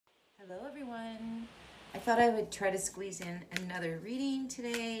Hello, everyone. I thought I would try to squeeze in another reading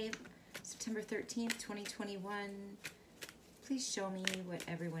today, September 13th, 2021. Please show me what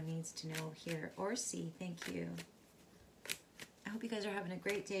everyone needs to know, hear, or see. Thank you. I hope you guys are having a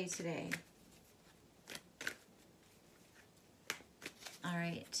great day today. All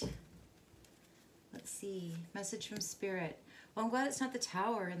right. Let's see. Message from Spirit. Well, I'm glad it's not the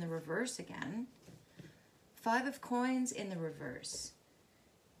Tower in the reverse again. 5 of Coins in the reverse.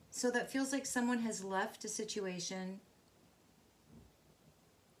 So that feels like someone has left a situation.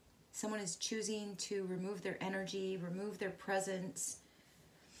 Someone is choosing to remove their energy, remove their presence.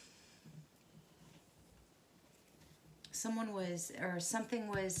 Something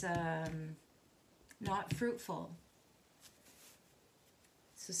was not fruitful.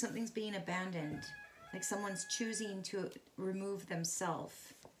 So something's being abandoned. Like someone's choosing to remove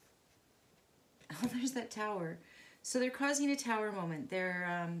themselves. Oh, there's that Tower. So they're causing a Tower moment.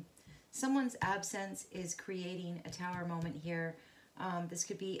 Someone's absence is creating a Tower moment here. This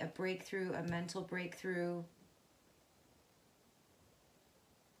could be a breakthrough, a mental breakthrough.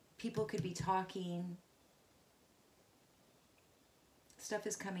 People could be talking. Stuff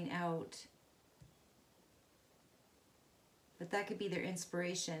is coming out. But that could be their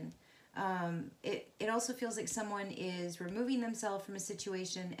inspiration. It also feels like someone is removing themselves from a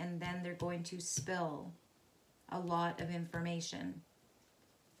situation and then they're going to spill a lot of information.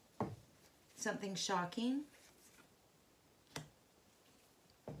 Something shocking.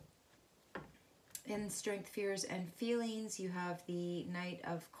 In Strength, Fears, and Feelings, you have the Knight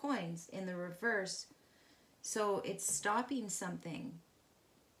of Coins in the reverse. So it's stopping something.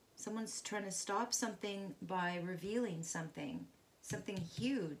 Someone's trying to stop something by revealing something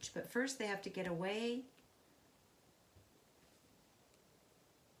huge. But first they have to get away.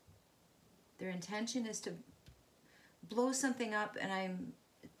 Their intention is to blow something up, and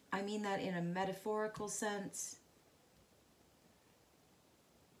I mean that in a metaphorical sense.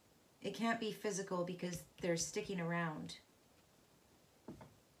 It can't be physical because they're sticking around.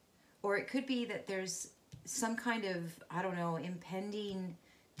 Or it could be that there's some kind of, I don't know, impending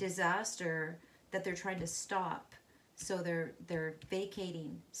disaster that they're trying to stop. So they're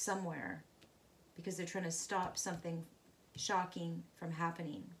vacating somewhere because they're trying to stop something shocking from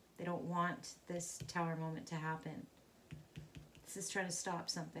happening. They don't want this Tower moment to happen. This is trying to stop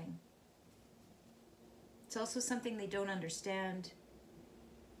something. It's also something they don't understand.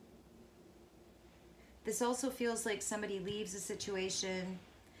 This also feels like somebody leaves a situation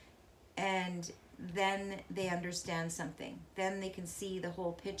and then they understand something. Then they can see the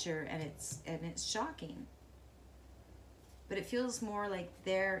whole picture and it's shocking. But it feels more like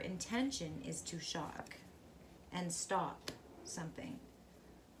their intention is to shock and stop something.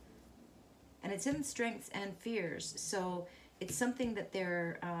 And it's in Strengths and Fears. So it's something that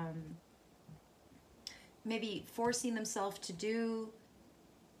they're maybe forcing themselves to do,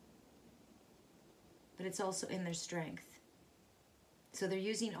 but it's also in their strength. So they're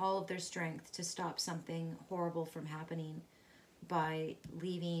using all of their strength to stop something horrible from happening by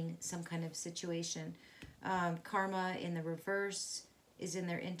leaving some kind of situation. Karma in the reverse is in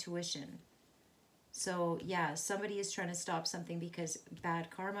their intuition. So yeah, somebody is trying to stop something because bad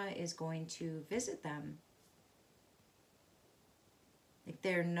karma is going to visit them. Like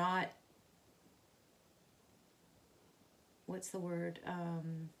they're not, what's the word?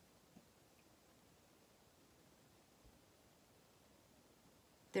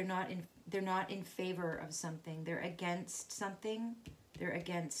 They're not in favor of something. They're against something. They're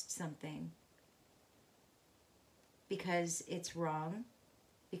against something. Because it's wrong.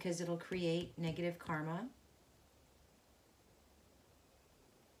 Because it'll create negative karma.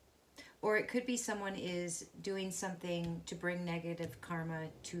 Or it could be someone is doing something to bring negative karma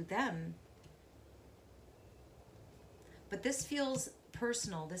to them. But this feels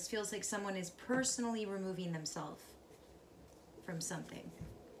personal. This feels like someone is personally removing themselves from something.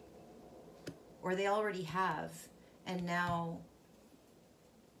 Or they already have, and now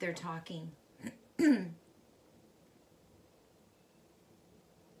they're talking. I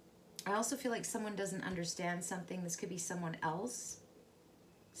also feel like someone doesn't understand something. This could be someone else.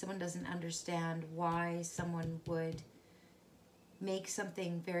 Someone doesn't understand why someone would make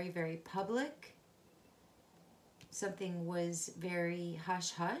something very, very public. Something was very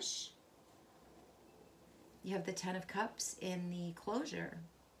hush-hush. You have the Ten of Cups in the closure.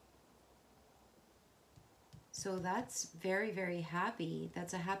 So that's very, very happy.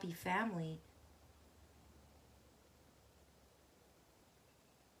 That's a happy family.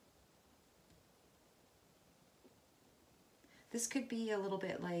 This could be a little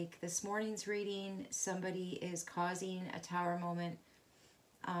bit like this morning's reading. Somebody is causing a Tower moment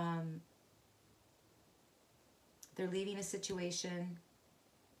They're leaving a situation,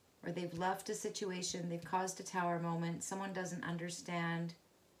 or they've left a situation, they've caused a tower moment, someone doesn't understand,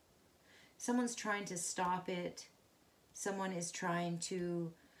 someone's trying to stop it, someone is trying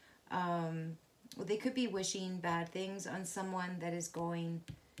to, they could be wishing bad things on someone that is going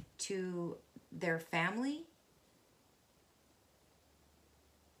to their family.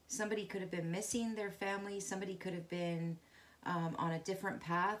 Somebody could have been missing their family, somebody could have been on a different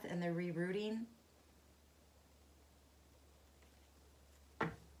path and they're rerouting.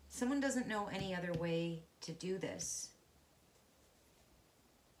 Someone doesn't know any other way to do this.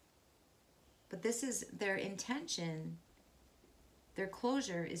 But this is their intention. Their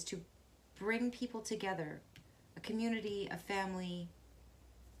closure is to bring people together, a community, a family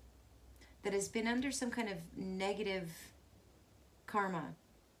that has been under some kind of negative karma.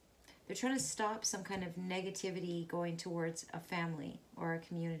 They're trying to stop some kind of negativity going towards a family or a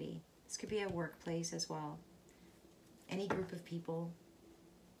community. This could be a workplace as well. Any group of people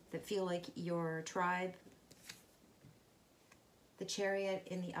that feel like your tribe. The Chariot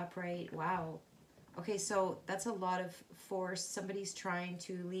in the upright. Wow. Okay, so that's a lot of force. Somebody's trying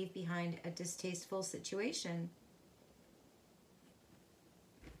to leave behind a distasteful situation.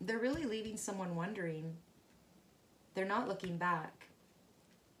 They're really leaving someone wondering. They're not looking back.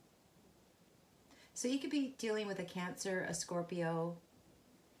 So you could be dealing with a Cancer, a Scorpio.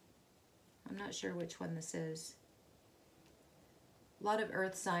 I'm not sure which one this is. A lot of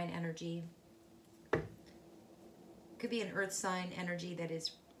earth sign energy. Could be an earth sign energy that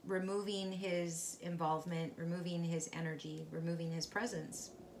is removing his involvement, removing his energy, removing his presence.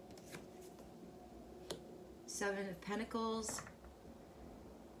 Seven of Pentacles.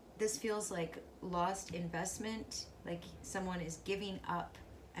 This feels like lost investment, like someone is giving up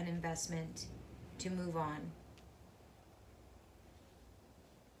an investment to move on.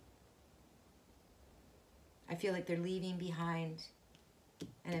 I feel like they're leaving behind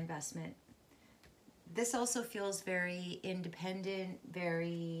an investment. This also feels very independent,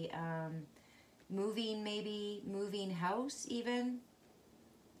 very moving, maybe moving house even.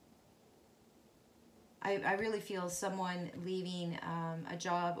 I really feel someone leaving a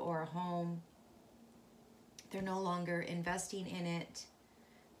job or a home. They're no longer investing in it.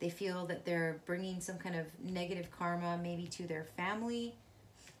 They feel that they're bringing some kind of negative karma maybe to their family,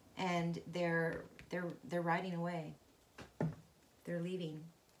 and they're riding away. They're leaving.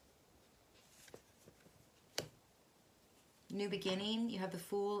 New beginning. You have the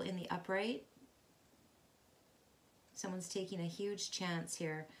Fool in the upright. Someone's taking a huge chance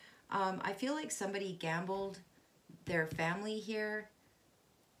here. I feel like somebody gambled their family here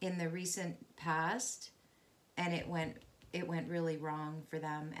in the recent past, and it went really wrong for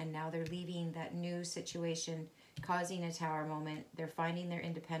them, and now they're leaving that new situation, causing a tower moment. They're finding their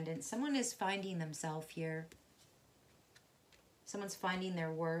independence. Someone is finding themselves here. Someone's finding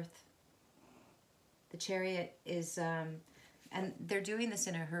their worth. The Chariot is, and they're doing this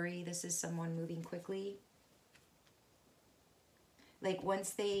in a hurry. This is someone moving quickly. Like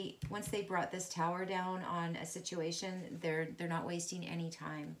once they brought this tower down on a situation, they're not wasting any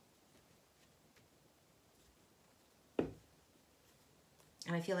time.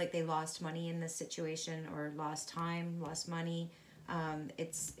 And I feel like they lost money in this situation, or lost time, lost money.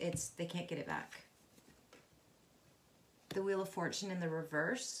 They can't get it back. The Wheel of Fortune in the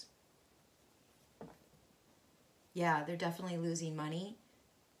reverse. Yeah, they're definitely losing money.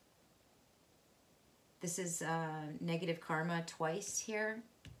 This is negative karma twice here.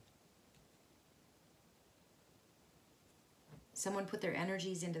 Someone put their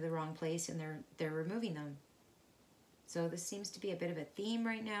energies into the wrong place and they're removing them. So this seems to be a bit of a theme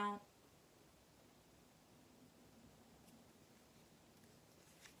right now.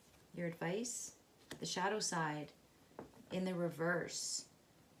 Your advice? The shadow side in the reverse.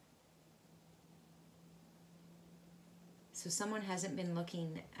 So someone hasn't been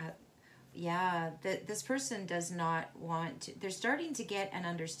looking at, yeah, this person does not want to, they're starting to get an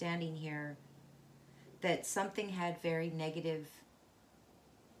understanding here that something had very negative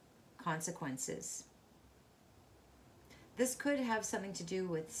consequences. This could have something to do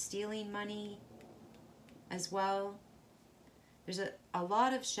with stealing money as well. There's a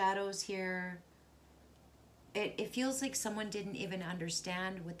lot of shadows here. It feels like someone didn't even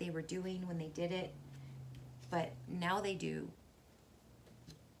understand what they were doing when they did it, but now they do.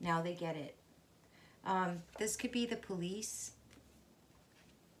 Now they get it. This could be the police.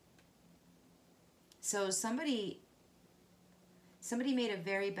 So somebody made a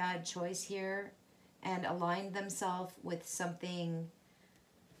very bad choice here and aligned themselves with something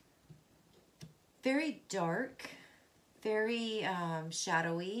very dark, very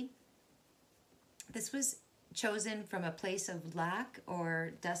shadowy. This was chosen from a place of lack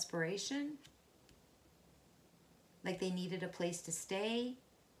or desperation, like they needed a place to stay.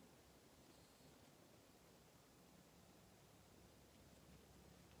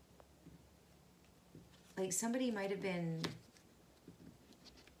 Like somebody might have been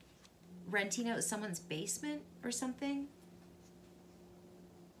renting out someone's basement or something,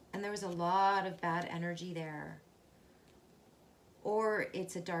 and there was a lot of bad energy there. Or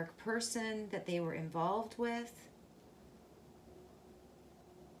it's a dark person that they were involved with.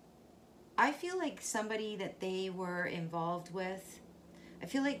 I feel like somebody that they were involved with, I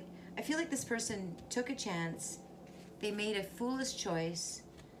feel like this person took a chance. They made a foolish choice.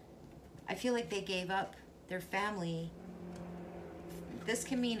 I feel like they gave up their family. This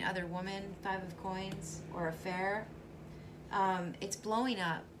can mean other woman, 5 of coins, or affair. It's blowing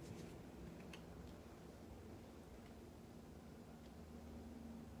up.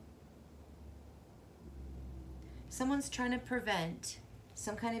 Someone's trying to prevent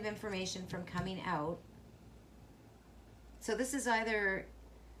some kind of information from coming out. So this is either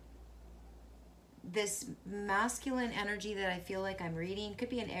this masculine energy that I feel like I'm reading, could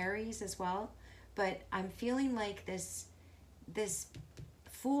be an Aries as well, but I'm feeling like this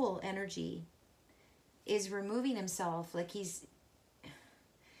fool energy is removing himself, like he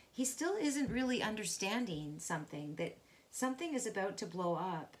still isn't really understanding something, that something is about to blow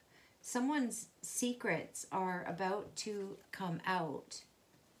up. Someone's secrets are about to come out.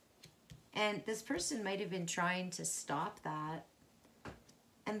 And this person might have been trying to stop that.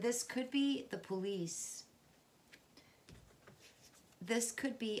 And this could be the police. This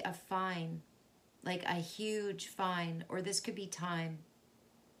could be a fine, like a huge fine, or this could be time.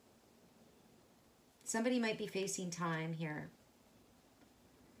 Somebody might be facing time here,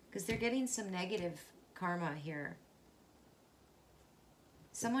 because they're getting some negative karma here.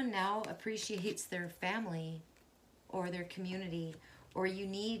 Someone now appreciates their family or their community, or you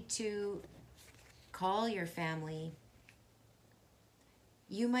need to call your family.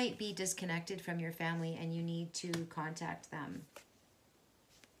 You might be disconnected from your family and you need to contact them.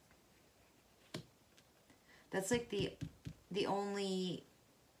 That's like the only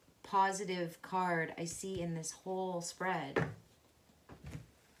positive card I see in this whole spread.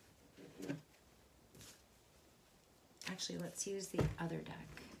 Actually, let's use the other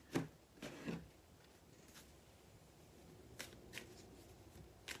deck.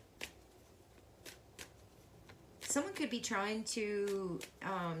 Someone could be trying to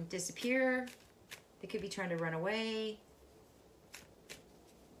disappear. They could be trying to run away.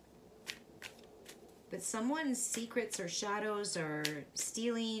 But someone's secrets or shadows are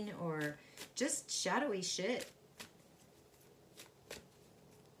stealing or just shadowy shit.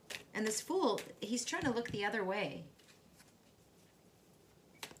 And this fool, he's trying to look the other way.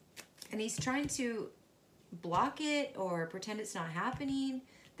 And he's trying to block it or pretend it's not happening.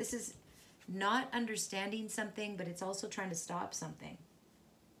 This is not understanding something, but it's also trying to stop something.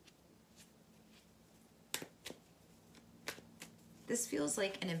 This feels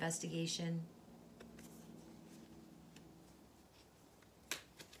like an investigation.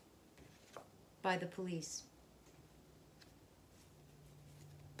 By the police.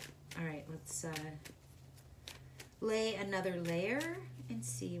 All right, let's lay another layer and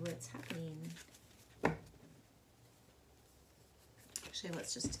see what's happening. Actually,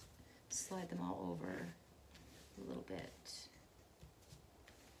 let's just slide them all over a little bit.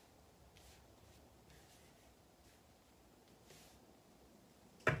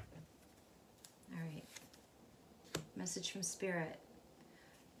 All right. Message from Spirit.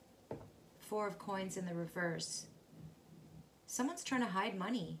 4 of coins in the reverse. Someone's trying to hide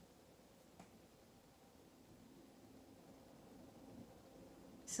money.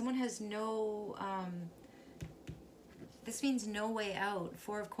 Someone has no, this means no way out.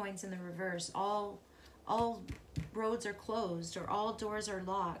 4 of coins in the reverse. All roads are closed or all doors are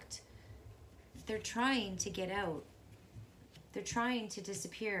locked. They're trying to get out. They're trying to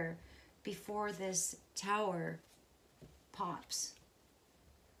disappear before this tower pops,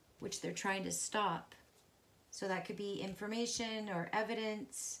 which they're trying to stop. So that could be information or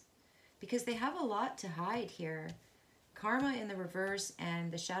evidence, because they have a lot to hide here. Karma in the reverse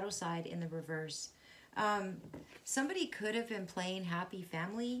and the shadow side in the reverse. Somebody could have been playing happy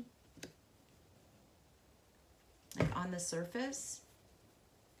family, like on the surface.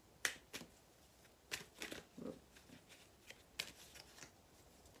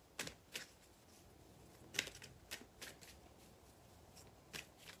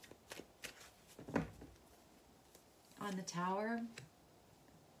 On the tower.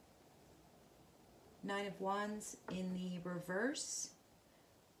 Nine of Wands in the reverse.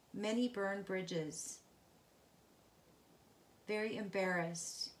 Many burned bridges. Very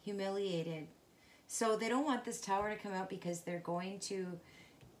embarrassed, humiliated. So they don't want this Tower to come out because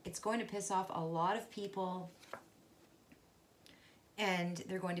it's going to piss off a lot of people, and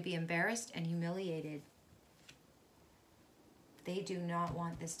they're going to be embarrassed and humiliated. They do not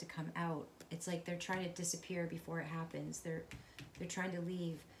want this to come out. It's like they're trying to disappear before it happens. They're trying to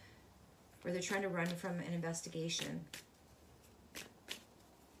leave, or they're trying to run from an investigation.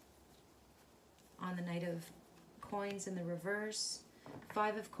 On the Knight of Coins in the reverse,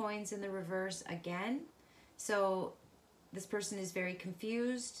 Five of Coins in the reverse again. So this person is very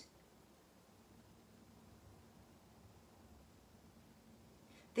confused.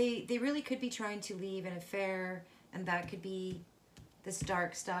 They really could be trying to leave an affair, and that could be this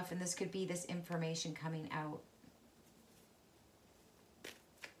dark stuff, and this could be this information coming out.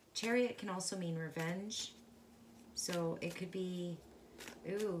 Chariot can also mean revenge. So it could be,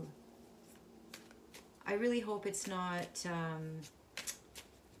 ooh, I really hope it's not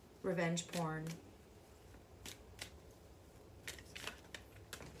revenge porn.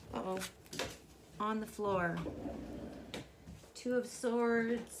 Uh-oh. On the floor. Two of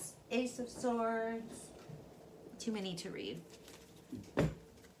Swords, Ace of Swords. Too many to read.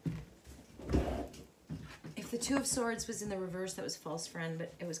 If the Two of Swords was in the reverse, that was false friend,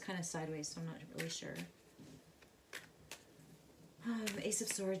 but it was kind of sideways, so I'm not really sure. Ace of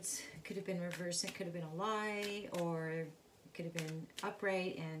Swords could have been reversed. It could have been a lie, or it could have been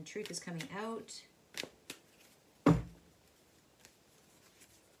upright and truth is coming out.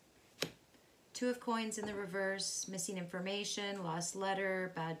 Two of Coins in the reverse, missing information, lost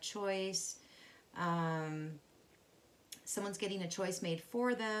letter, bad choice. Someone's getting a choice made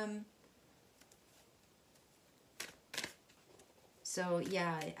for them. So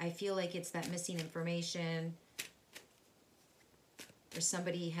yeah, I feel like it's that missing information, or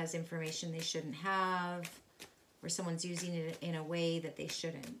somebody has information they shouldn't have, or someone's using it in a way that they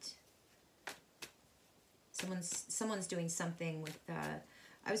shouldn't. Someone's doing something with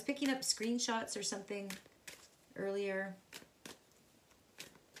I was picking up screenshots or something earlier,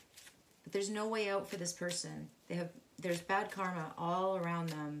 but there's no way out for this person. There's bad karma all around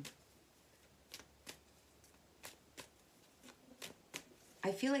them.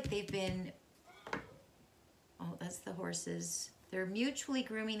 I feel like they've been, oh, that's the horses. They're mutually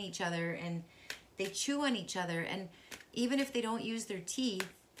grooming each other, and they chew on each other, and even if they don't use their teeth,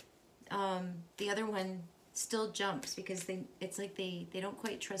 the other one still jumps because it's like they don't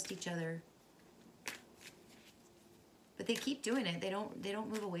quite trust each other. But they keep doing it. They don't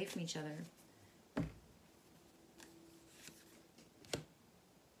move away from each other.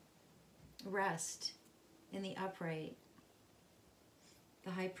 Rest in the upright.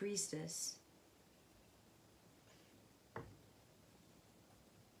 The High Priestess.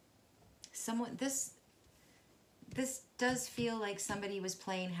 This does feel like somebody was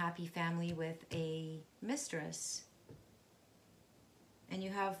playing happy family with a mistress. And you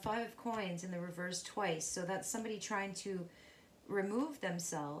have Five of Coins in the reverse twice. So that's somebody trying to remove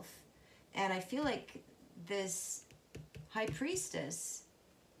themselves. And I feel like this High Priestess,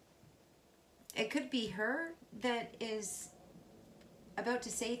 it could be her that is about to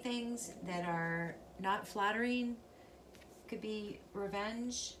say things that are not flattering. Could be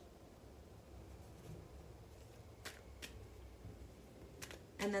revenge.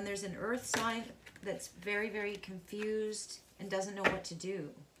 And then there's an earth sign that's very, very confused and doesn't know what to do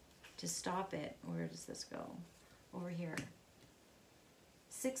to stop it. Where does this go? Over here.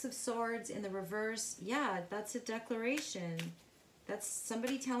 Six of Swords in the reverse. Yeah, that's a declaration. That's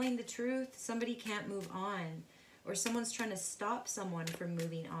somebody telling the truth. Somebody can't move on. Or someone's trying to stop someone from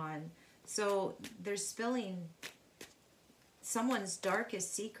moving on. So they're spilling someone's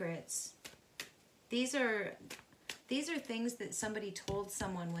darkest secrets. These are things that somebody told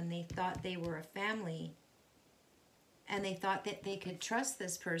someone when they thought they were a family, and they thought that they could trust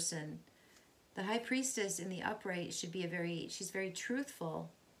this person. The High Priestess in the upright should be she's very truthful.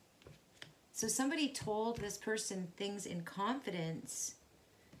 So somebody told this person things in confidence,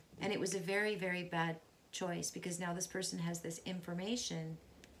 and it was a very, very bad choice, because now this person has this information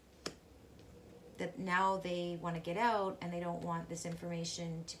that now they want to get out, and they don't want this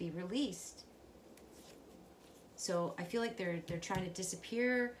information to be released. So I feel like they're trying to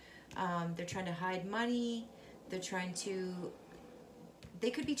disappear. They're trying to hide money. They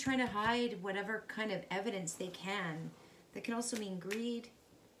could be trying to hide whatever kind of evidence they can. That can also mean greed.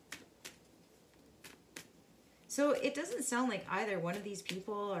 So it doesn't sound like either one of these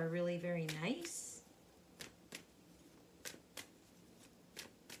people are really very nice.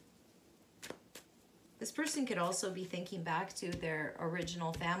 This person could also be thinking back to their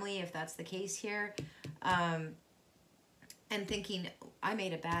original family, if that's the case here, and thinking, I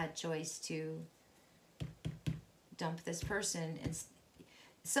made a bad choice to dump this person. And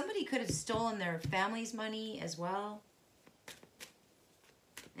somebody could have stolen their family's money as well.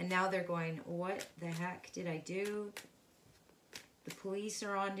 And now they're going, what the heck did I do? The police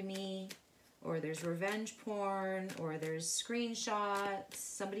are on to me. Or there's revenge porn. Or there's screenshots.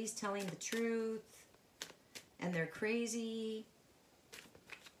 Somebody's telling the truth. And they're crazy.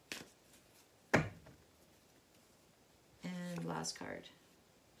 And last card.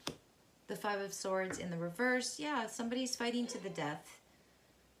 The Five of Swords in the reverse. Yeah, somebody's fighting to the death.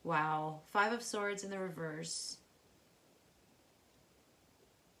 Wow. Five of Swords in the reverse.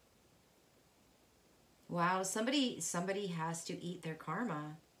 Wow, somebody has to eat their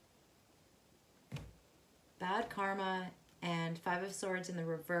karma. Bad karma and Five of Swords in the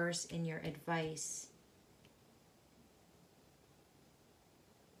reverse in your advice.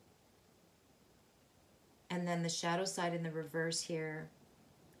 And then the shadow side in the reverse here.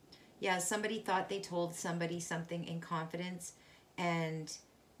 Yeah, somebody thought they told somebody something in confidence, and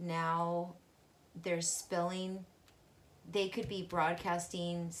now they're spilling. They could be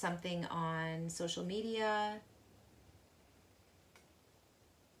broadcasting something on social media.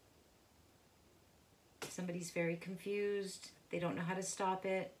 Somebody's very confused. They don't know how to stop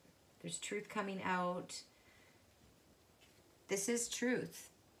it. There's truth coming out. This is truth.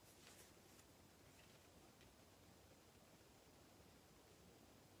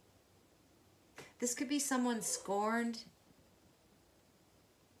 This could be someone scorned.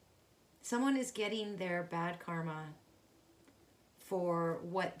 Someone is getting their bad karma for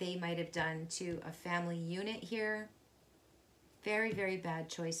what they might have done to a family unit here. Very, very bad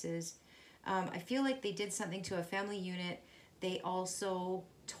choices. I feel like they did something to a family unit. They also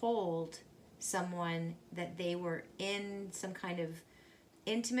told someone that they were in some kind of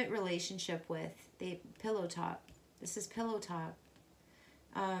intimate relationship with. Pillow talk. This is pillow talk.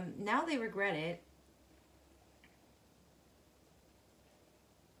 Now they regret it.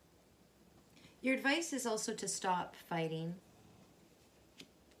 Your advice is also to stop fighting.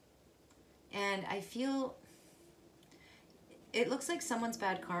 And I feel it looks like someone's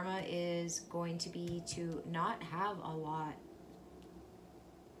bad karma is going to be to not have a lot.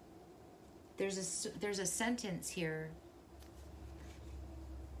 There's a sentence here.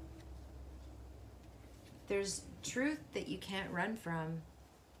 There's truth that you can't run from.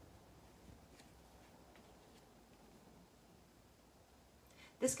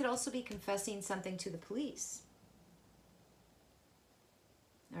 This could also be confessing something to the police.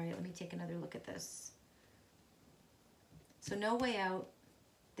 All right, let me take another look at this. So no way out.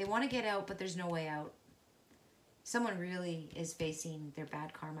 They want to get out, but there's no way out. Someone really is facing their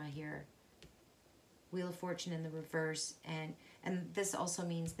bad karma here. Wheel of Fortune in the reverse. And this also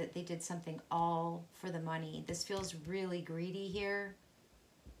means that they did something all for the money. This feels really greedy here.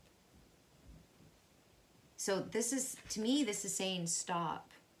 So this is, to me, this is saying stop.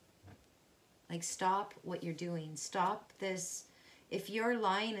 Like, stop what you're doing. Stop this. If you're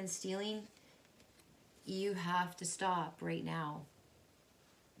lying and stealing, you have to stop right now.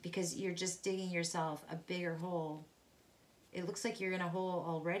 Because you're just digging yourself a bigger hole. It looks like you're in a hole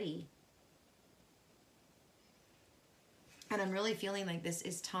already. And I'm really feeling like this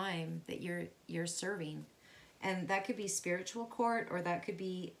is time that you're serving. And that could be spiritual court, or that could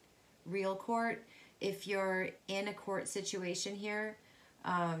be real court. If you're in a court situation here,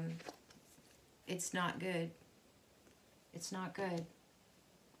 it's not good. It's not good.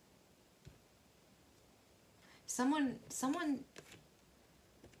 Someone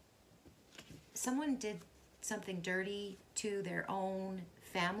did something dirty to their own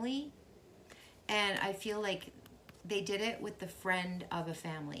family, and I feel like they did it with the friend of a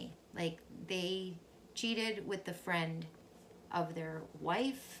family. Like, they cheated with the friend of their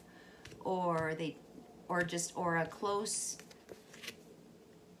wife, or a close,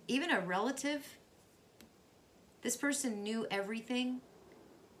 even a relative. This person knew everything.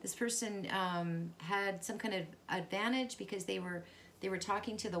 This person had some kind of advantage because they were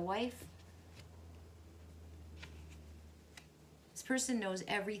talking to the wife. This person knows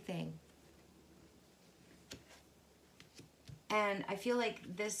everything. And I feel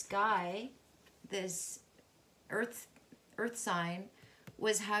like this guy, this earth sign,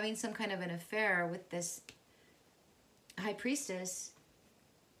 was having some kind of an affair with this high priestess.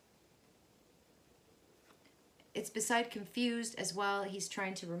 It's beside confused as well. He's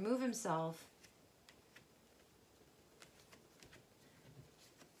trying to remove himself.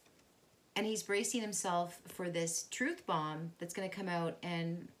 And he's bracing himself for this truth bomb that's going to come out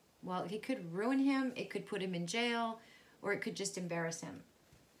and Well, it could ruin him, it could put him in jail, or it could just embarrass him.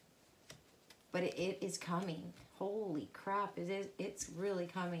 But it is coming. Holy crap, it's really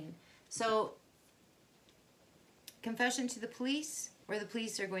coming. So, confession to the police, or the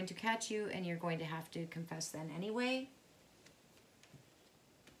police are going to catch you and you're going to have to confess then anyway.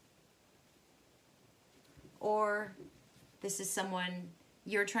 Or this is someone,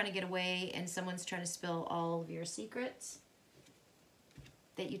 you're trying to get away and someone's trying to spill all of your secrets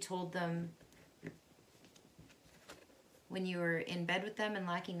that you told them when you were in bed with them and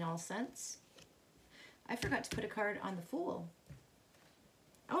lacking all sense. I forgot to put a card on the Fool.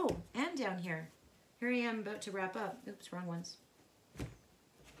 Oh, and down here. Here I am about to wrap up. Oops, wrong ones.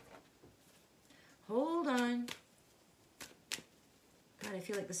 Hold on. God, I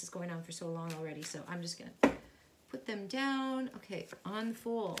feel like this is going on for so long already, so I'm just going to put them down. Okay, on the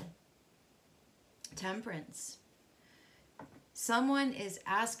Fool. Temperance. Someone is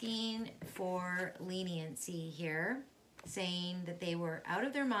asking for leniency here, saying that they were out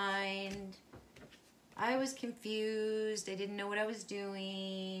of their mind. I was confused. I didn't know what I was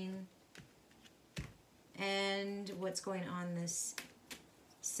doing. And what's going on this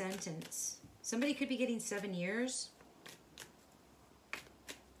sentence? Somebody could be getting 7 years.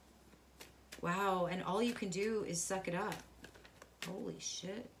 Wow, and all you can do is suck it up. Holy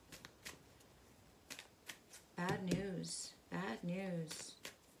shit. Bad news. Bad news.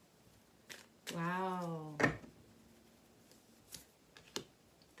 Wow.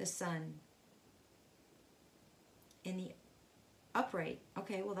 The Sun. In the upright.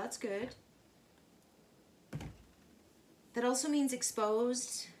 Okay, well that's good. That also means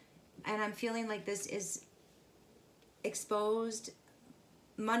exposed. And I'm feeling like this is exposed.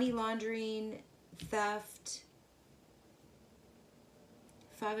 Money laundering, theft.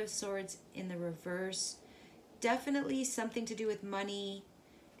 5 of Swords in the reverse. Definitely something to do with money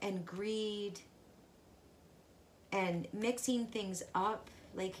and greed and mixing things up,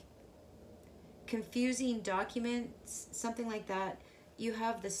 like confusing documents, something like that. You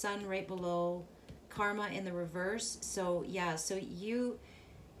have the Sun right below, karma in the reverse. So yeah, so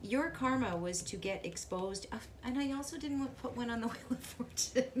your karma was to get exposed. And I also didn't put one on the Wheel of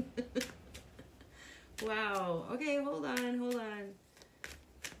Fortune. Wow. Okay, hold on.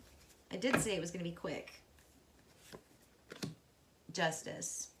 I did say it was going to be quick.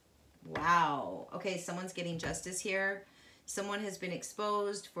 Justice. Wow. Okay, someone's getting justice here. Someone has been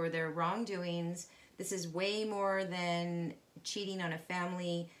exposed for their wrongdoings. This is way more than cheating on a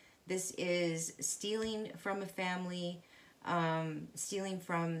family. This is stealing from a family, stealing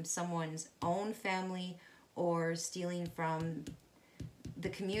from someone's own family, or stealing from the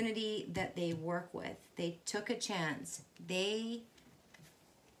community that they work with. They took a chance. They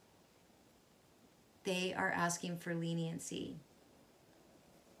are asking for leniency.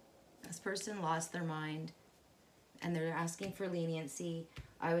 This person lost their mind and they're asking for leniency.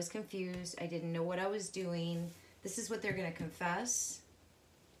 I was confused. I didn't know what I was doing. This is what they're going to confess.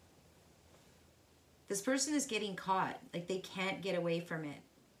 This person is getting caught. Like they can't get away from it.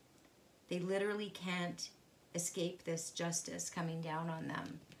 They literally can't escape this justice coming down on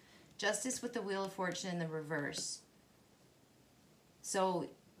them. Justice with the Wheel of Fortune in the reverse. So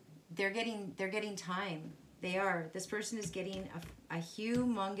they're getting time. They are. This person is getting a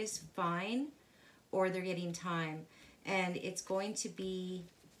humongous fine, or they're getting time. And it's going to be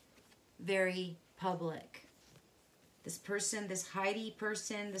very public. This person, this hidey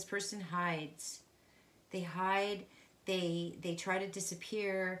person, this person hides. They hide. They try to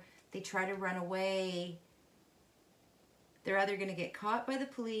disappear. They try to run away. They're either going to get caught by the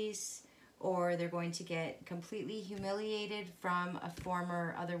police, or they're going to get completely humiliated from a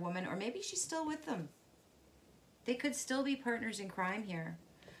former other woman, or maybe she's still with them. They could still be partners in crime here.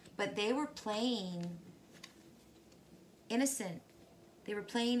 But they were playing innocent. They were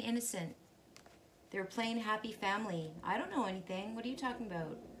playing innocent. They were playing happy family. I don't know anything. What are you talking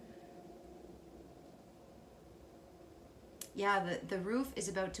about? Yeah, the roof is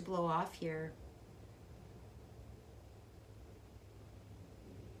about to blow off here.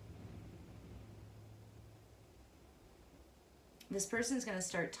 This person's going to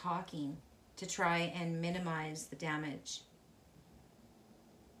start talking to try and minimize the damage.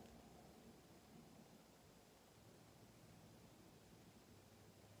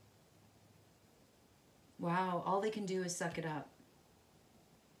 Wow, all they can do is suck it up.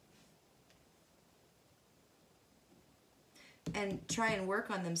 And try and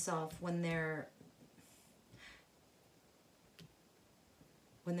work on themselves when they're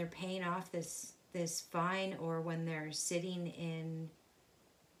paying off this fine, or when they're sitting in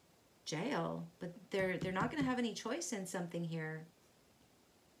jail. But they're not going to have any choice in something here.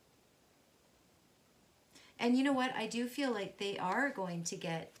 And you know what? I do feel like they are going to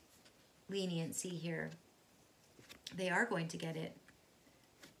get leniency here. They are going to get it.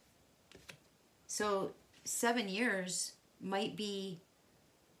 So 7 years might be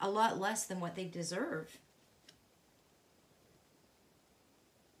a lot less than what they deserve.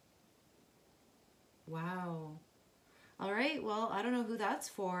 Wow. All right. Well, I don't know who that's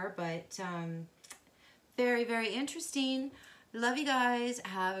for, but very, very interesting. Love you guys.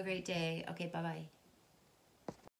 Have a great day. Okay, bye-bye.